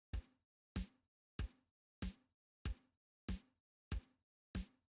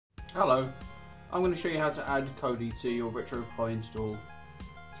Hello, I'm going to show you how to add Kodi to your Retropie install.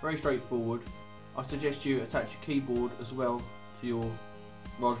 It's very straightforward. I suggest you attach your keyboard as well to your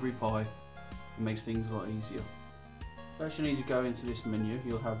Raspberry Pi. It makes things a lot easier. First you need to go into this menu.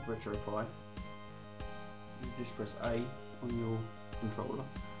 You'll have Retropie. You just press A on your controller.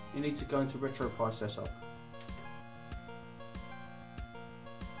 You need to go into Retropie setup.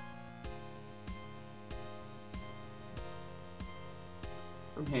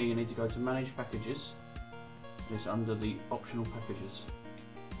 From here you need to go to Manage Packages. This under the Optional Packages.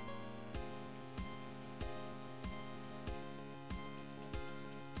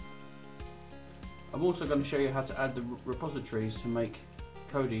 I'm also going to show you how to add the repositories to make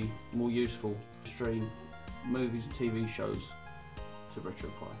Kodi more useful to stream movies and TV shows to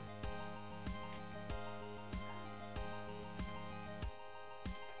Retropie.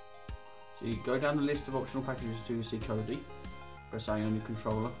 So you go down the list of optional packages till you see Kodi, press A on your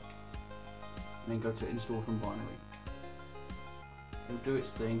controller, and then go to Install from Binary. It'll do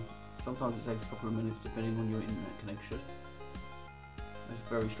its thing. Sometimes it takes a couple of minutes depending on your internet connection. It's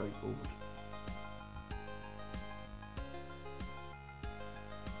very straightforward.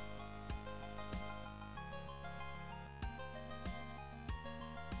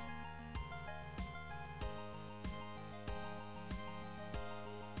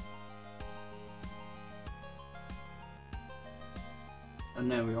 And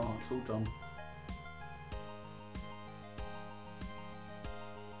there we are, it's all done.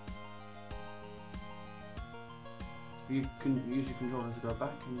 You can use your controller to go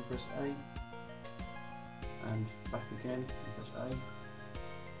back and you press A, and back again, you press A,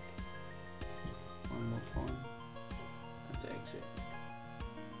 one more time, and to exit.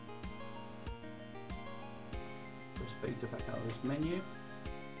 Press B to back out of this menu,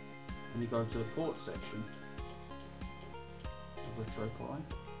 and you go to the port section. Retropie.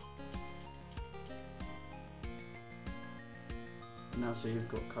 And now see you've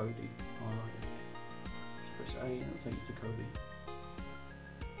got Kodi highlighted. Just press A and it'll take you to Kodi.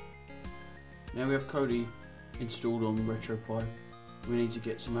 Now we have Kodi installed on Retropie. We need to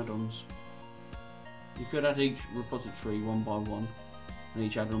get some add-ons. You could add each repository one by one and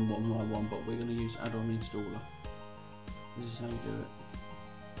each add-on one by one, but we're going to use add-on installer. This is how you do it.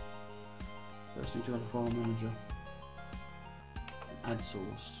 First you go to File Manager. Add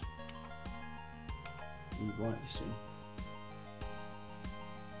source. You write this in.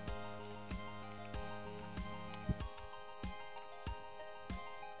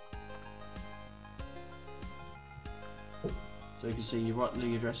 So you can see you write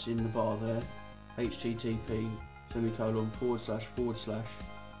the address in the bar there,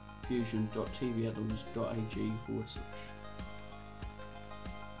 http://fusion.tvaddons.ag/.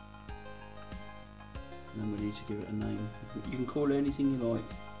 And then we need to give it a name. You can call it anything you like.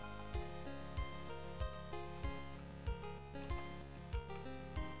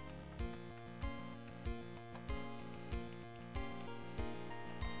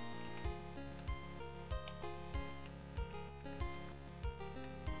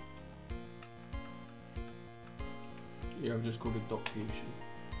 Yeah, I've just called it .fusion.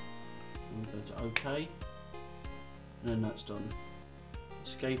 And we go to OK. And then that's done.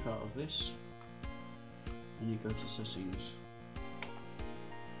 Escape out of this. And you go to Settings,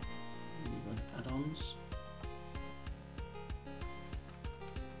 and you go to Add-ons.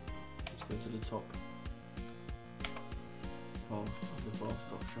 Let's go to the top of the file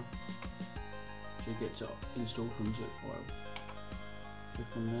structure. So you get to install from zip file.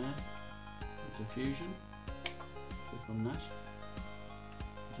 Click on there, go to Fusion, click on that,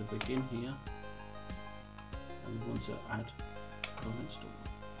 to begin here, and we want to add on install.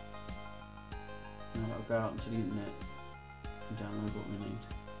 Now that'll go out into the internet and download what we need.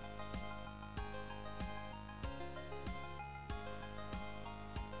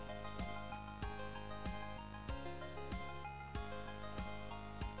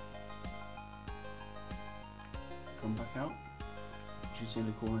 Come back out. As you see in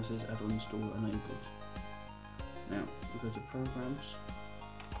the corner it says add-on install enabled. Now we go to Programs,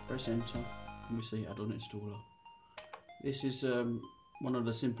 press enter, and we see add-on installer. This is one of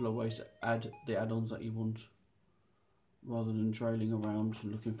the simpler ways to add the add-ons that you want, rather than trailing around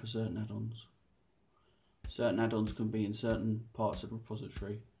and looking for certain add-ons. Certain add-ons can be in certain parts of the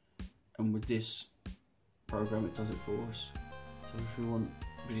repository, and with this program it does it for us. So if we want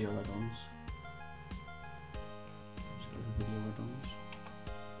video add-ons, let's go to video add-ons.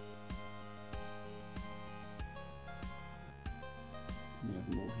 And you have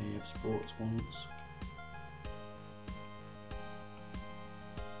more here, you have sports ones.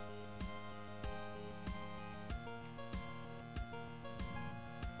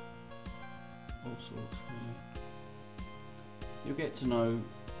 sorts. You'll get to know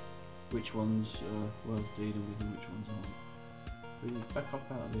which ones are worth dealing with and which ones aren't. We back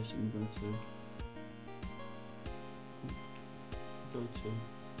up out of this and go to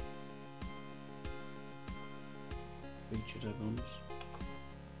featured add-ons.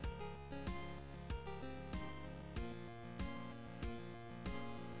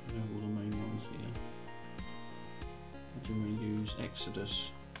 We have all the main ones here. I generally use Exodus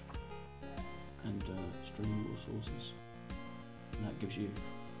and streamable sources, and that gives you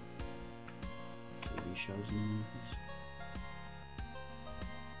TV shows and movies.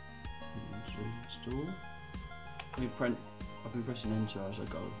 Install. I've been pressing enter as I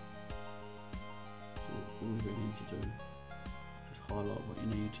go. So all you really need to do is just highlight what you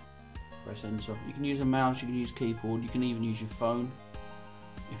need, press enter. You can use a mouse, you can use keyboard, you can even use your phone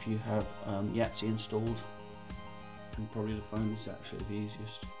if you have Yahtzee installed, and probably the phone is actually the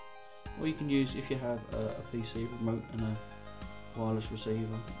easiest. Or you can use, if you have a PC remote and a wireless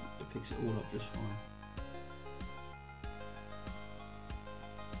receiver, it picks it all up just fine.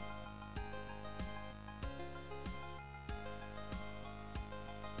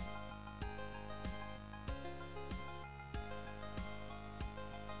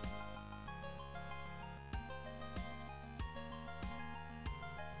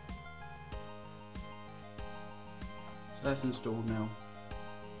 So that's installed now.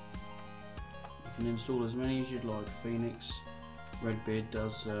 You can install as many as you'd like. Phoenix, Redbeard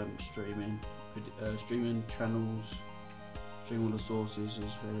does streaming channels, stream all the sources,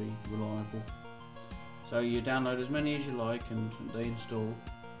 is very reliable. So you download as many as you like and they install.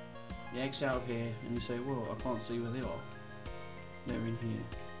 You exit out of here and you say, well, I can't see where they are. They're in here.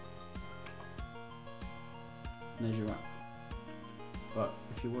 And there's your app. But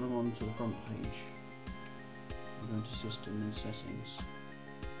if you want them onto the front page, you go into System and Settings.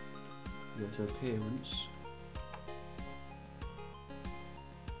 You go to Appearance.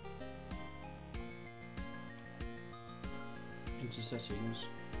 Into Settings.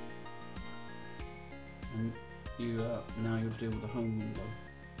 And you now you'll deal with the home window.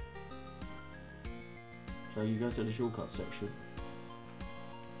 So you go to the shortcut section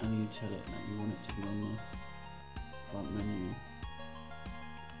and you tell it that you want it to be on the front menu.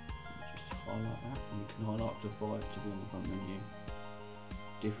 Just highlight that, and you can highlight up to 5 to be on the front menu.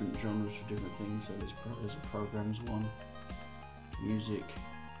 Different genres for different things. So there's a programs one, music,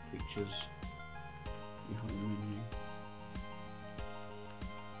 pictures, your home menu.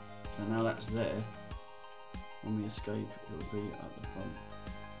 So now that's there. When we escape, it will be at the front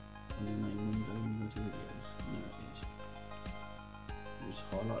on your main window when you go to videos. And there it is. You just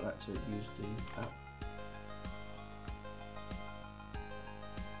highlight that to use the app.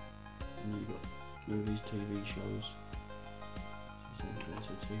 And you've got movies, TV shows. So you go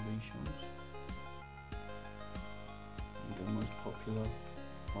to TV shows. You go most popular,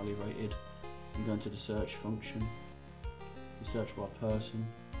 highly rated. You go into the search function. You search by person.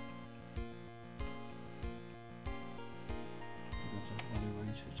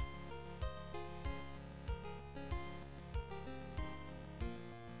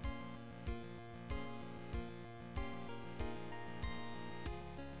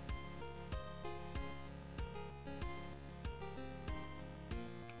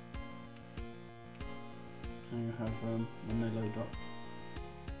 And you have when they load up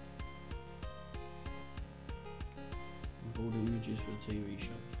with all the images for the TV shows.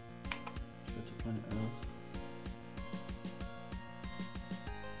 Just go to Planet Earth.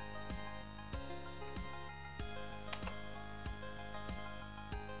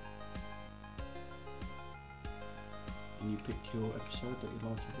 And you pick your episode that you'd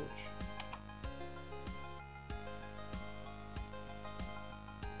like to watch.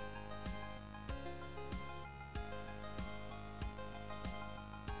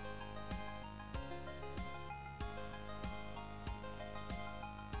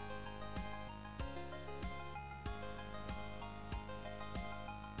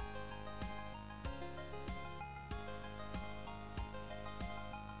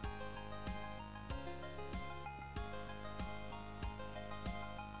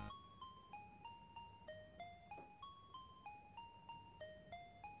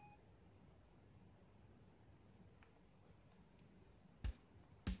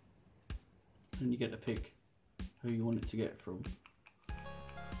 And you get to pick who you want it to get from.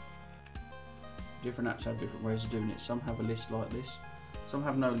 Different apps have different ways of doing it. Some have a list like this, some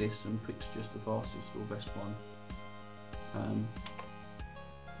have no list and picks just the fastest or best one.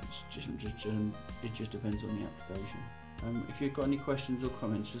 It just depends on the application. If you've got any questions or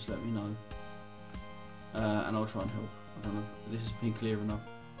comments, just let me know, and I'll try and help. I don't know if this has been clear enough.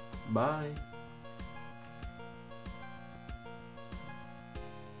 Bye.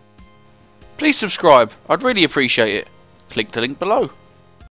 please subscribe. I'd really appreciate it. Click the link below.